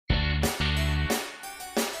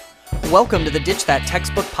Welcome to the Ditch That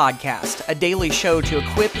Textbook Podcast, a daily show to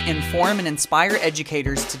equip, inform, and inspire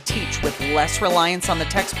educators to teach with less reliance on the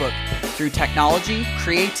textbook through technology,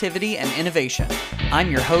 creativity, and innovation.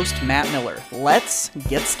 I'm your host, Matt Miller. Let's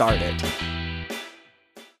get started.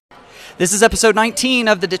 This is episode 19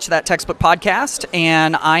 of the Ditch That Textbook Podcast,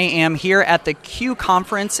 and I am here at the Q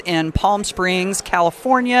Conference in Palm Springs,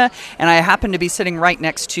 California, and I happen to be sitting right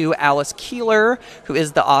next to Alice Keeler, who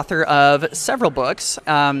is the author of several books.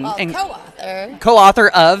 Co-author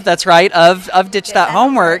of, that's right, of Ditch That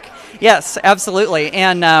Homework. Yes, absolutely.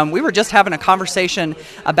 And we were just having a conversation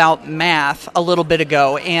about math a little bit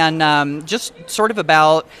ago, and just sort of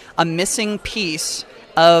about a missing piece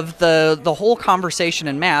of the whole conversation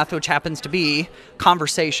in math, which happens to be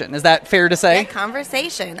conversation. Is that fair to say? Yeah,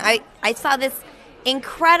 conversation. I saw this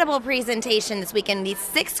incredible presentation this weekend. These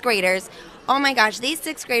sixth graders, oh my gosh, these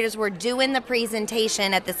sixth graders were doing the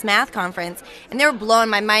presentation at this math conference, and they were blowing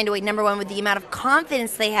my mind away, number one, with the amount of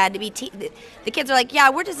confidence they had to be. The kids are like, yeah,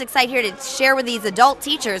 we're just excited here to share with these adult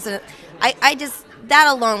teachers. And I just... that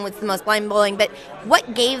alone was the most mind-blowing, but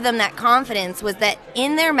what gave them that confidence was that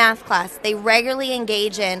in their math class, they regularly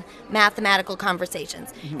engage in mathematical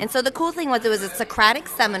conversations. Mm-hmm. And so the cool thing was it was a Socratic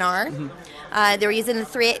seminar. Mm-hmm. They were using the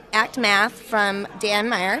 3-act math from Dan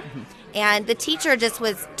Meyer, mm-hmm. and the teacher just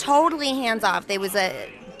was totally hands-off. There was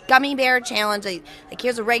a gummy bear challenge. Like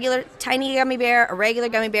here's a regular tiny gummy bear, a regular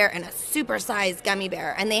gummy bear, and a super-sized gummy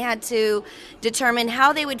bear. And they had to determine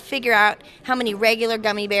how they would figure out how many regular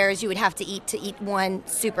gummy bears you would have to eat one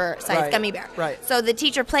super-sized gummy bear. Right. So the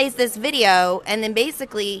teacher plays this video and then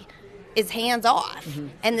basically is hands-off. Mm-hmm.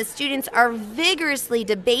 And the students are vigorously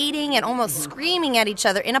debating and almost mm-hmm. screaming at each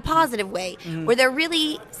other in a positive way, mm-hmm. where they're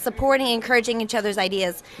really supporting and encouraging each other's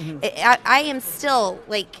ideas. Mm-hmm. I am still,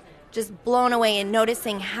 just blown away and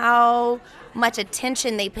noticing how much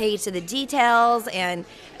attention they pay to the details and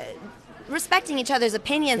respecting each other's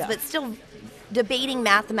opinions, but still debating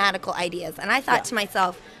mathematical ideas. And I thought to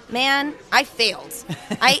myself, man, I failed.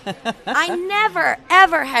 I never,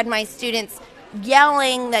 ever had my students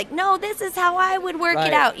yelling like, no, this is how I would work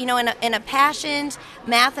it out, in a passioned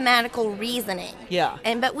mathematical reasoning. Yeah.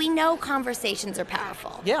 But we know conversations are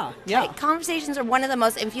powerful. Yeah. Right? Conversations are one of the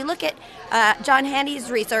most, if you look at John Handy's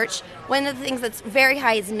research, one of the things that's very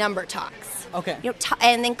high is number talks. Okay.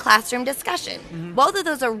 And then classroom discussion. Mm-hmm. Both of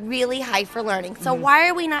those are really high for learning. So mm-hmm. why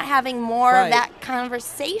are we not having more of that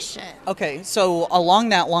conversation? Okay, so along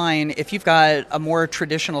that line, if you've got a more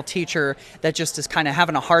traditional teacher that just is kind of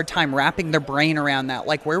having a hard time wrapping their brain around that,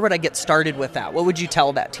 where would I get started with that? What would you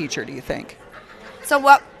tell that teacher, do you think?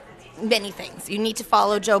 So many things. You need to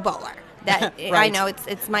follow Joe Bowler. That right. I know it's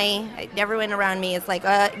everyone around me is like,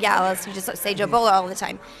 let's just say Joe Bowler all the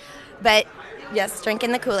time. But yes,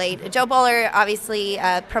 drinking the Kool-Aid. Joe Bowler obviously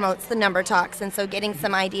promotes the number talks, and so getting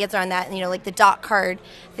some ideas around that, like the dot card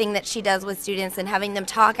thing that she does with students and having them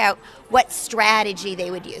talk out what strategy they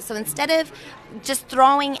would use. So instead of just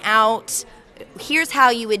throwing out, here's how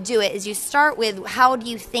you would do it, is you start with how do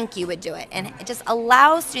you think you would do it, and it just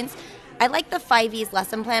allows students. I like the 5 E's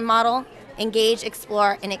lesson plan model. Engage,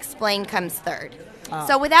 explore, and explain comes third. Oh.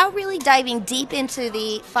 So without really diving deep into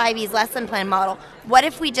the 5 E's lesson plan model, what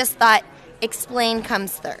if we just thought explain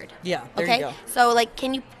comes third? Yeah, there you go. So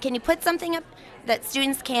can you put something up that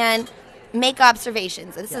students can make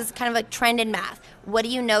observations? This is kind of a trend in math. What do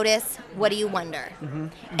you notice? What do you wonder? Mm-hmm.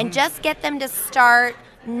 Mm-hmm. And just get them to start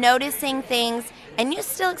noticing things, and you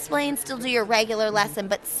still do your regular lesson,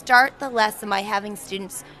 but start the lesson by having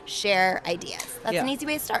students share ideas. That's an easy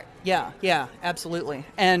way to start. Yeah, absolutely.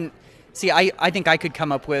 And see, I think I could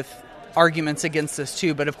come up with arguments against this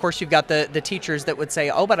too, but of course you've got the teachers that would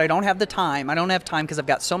say, but I don't have the time. I don't have time because I've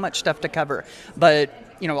got so much stuff to cover. But,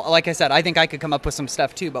 like I said, I think I could come up with some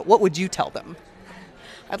stuff too, but what would you tell them?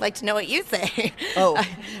 I'd like to know what you say. Oh.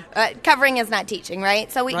 Covering is not teaching, right?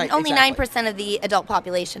 So only exactly. 9% of the adult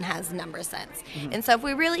population has number sense. Mm-hmm. And so if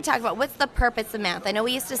we really talk about what's the purpose of math, I know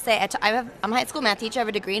we used to say, I'm a high school math teacher, I have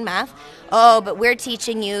a degree in math. Oh, but we're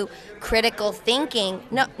teaching you critical thinking.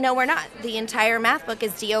 No, we're not. The entire math book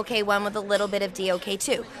is DOK1 with a little bit of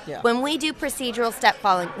DOK2. Yeah. When we do procedural step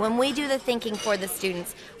following, when we do the thinking for the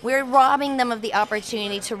students, we're robbing them of the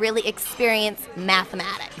opportunity to really experience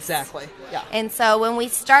mathematics. Exactly. Yeah. And so when we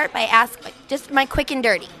start by asking, just my quick and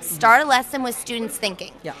dirty, start a lesson with students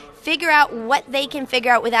thinking. Yeah. Figure out what they can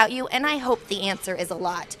figure out without you, and I hope the answer is a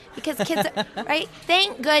lot. Because kids, right?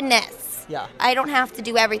 Thank goodness. Yeah. I don't have to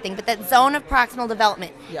do everything, but that zone of proximal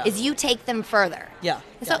development is you take them further. Yeah.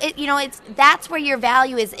 So that's where your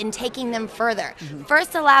value is, in taking them further. Mm-hmm.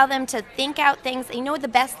 First, allow them to think out things. And you know what the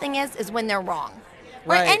best thing is when they're wrong.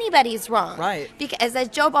 or Right. anybody's wrong. Right. Because as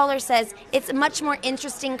Joe Bowler says, it's a much more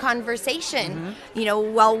interesting conversation.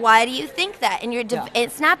 Well, why do you think that? And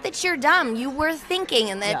it's not that you're dumb. You were thinking,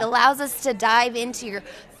 and that allows us to dive into your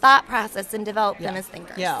thought process and develop them as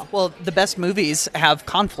thinkers. Yeah, well, the best movies have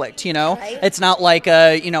conflict, Right. It's not like,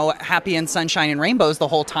 happy and sunshine and rainbows the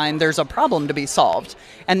whole time. There's a problem to be solved.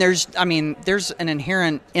 And there's an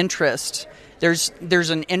inherent interest. There's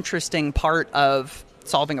an interesting part of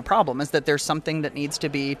solving a problem is that there's something that needs to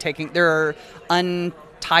be taken. There are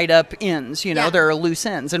untied up ends, there are loose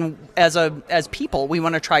ends. And as people, we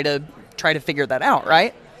want to try to figure that out,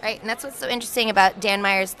 right? Right, and that's what's so interesting about Dan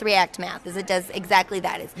Meyer's 3-act math is it does exactly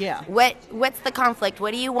that. What's the conflict?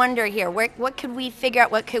 What do you wonder here? What could we figure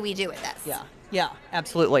out? What could we do with this? Yeah,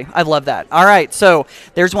 absolutely. I love that. All right, so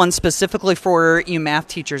there's one specifically for you math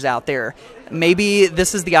teachers out there. Maybe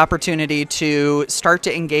this is the opportunity to start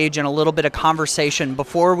to engage in a little bit of conversation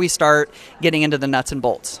before we start getting into the nuts and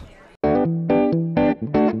bolts.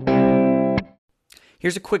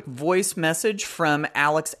 Here's a quick voice message from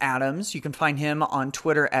Alex Adams. You can find him on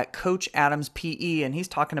Twitter at Coach Adams PE, and he's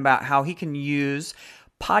talking about how he can use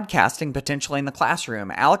podcasting potentially in the classroom.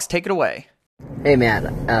 Alex, take it away. Hey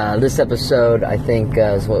man, this episode I think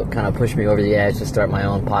is what kind of pushed me over the edge to start my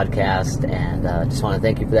own podcast, and just want to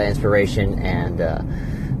thank you for that inspiration. And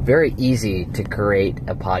very easy to create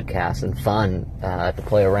a podcast and fun to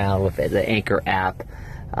play around with the Anchor app.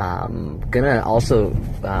 Gonna also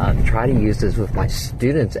try to use this with my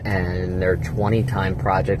students and their 20-time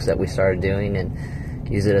projects that we started doing, and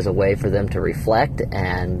use it as a way for them to reflect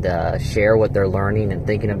and share what they're learning and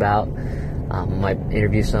thinking about. Might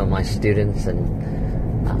interview some of my students,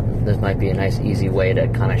 and this might be a nice easy way to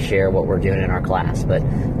kind of share what we're doing in our class. But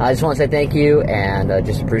I just want to say thank you, and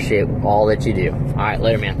just appreciate all that you do. All right,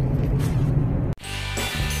 later, man.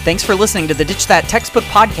 Thanks for listening to the Ditch That Textbook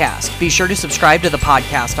podcast. Be sure to subscribe to the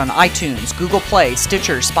podcast on iTunes, Google Play,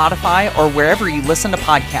 Stitcher, Spotify, or wherever you listen to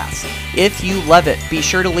podcasts. If you love it, be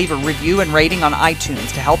sure to leave a review and rating on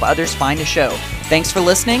iTunes to help others find the show. Thanks for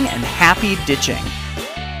listening, and happy ditching.